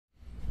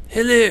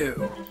Hello!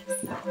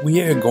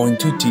 We are going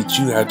to teach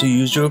you how to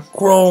use your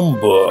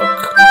Chromebook.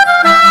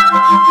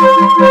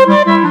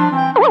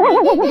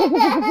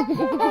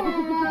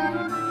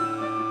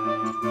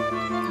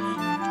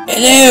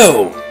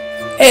 Hello!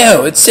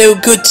 Hello, it's so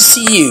good to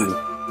see you.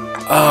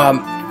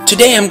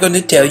 Today I'm going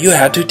to tell you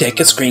how to take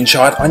a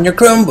screenshot on your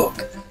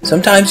Chromebook.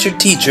 Sometimes your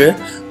teacher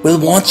will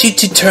want you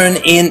to turn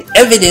in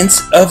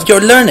evidence of your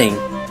learning.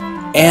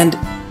 And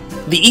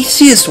the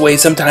easiest way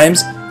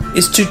sometimes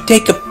is to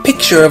take a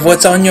picture of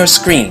what's on your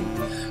screen.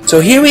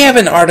 So here we have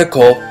an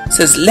article that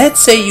says,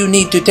 let's say you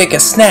need to take a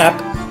snap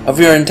of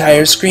your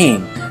entire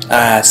screen.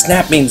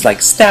 Snap means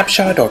like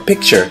snapshot or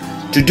picture.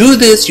 To do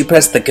this, you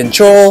press the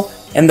Control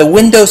and the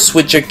window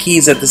switcher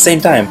keys at the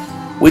same time,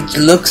 which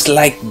looks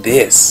like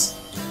this.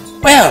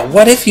 Well,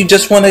 what if you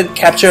just want to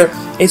capture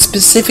a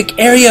specific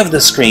area of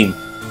the screen?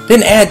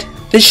 Then add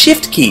the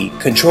Shift key,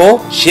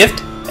 Control,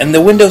 Shift, and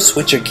the window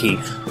switcher key.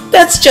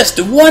 That's just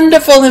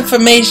wonderful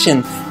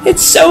information.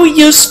 It's so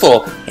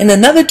useful. In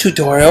another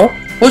tutorial,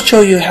 we'll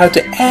show you how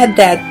to add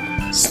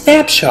that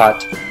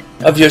snapshot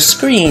of your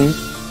screen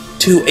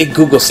to a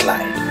Google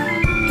slide.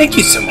 Thank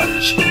you so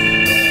much.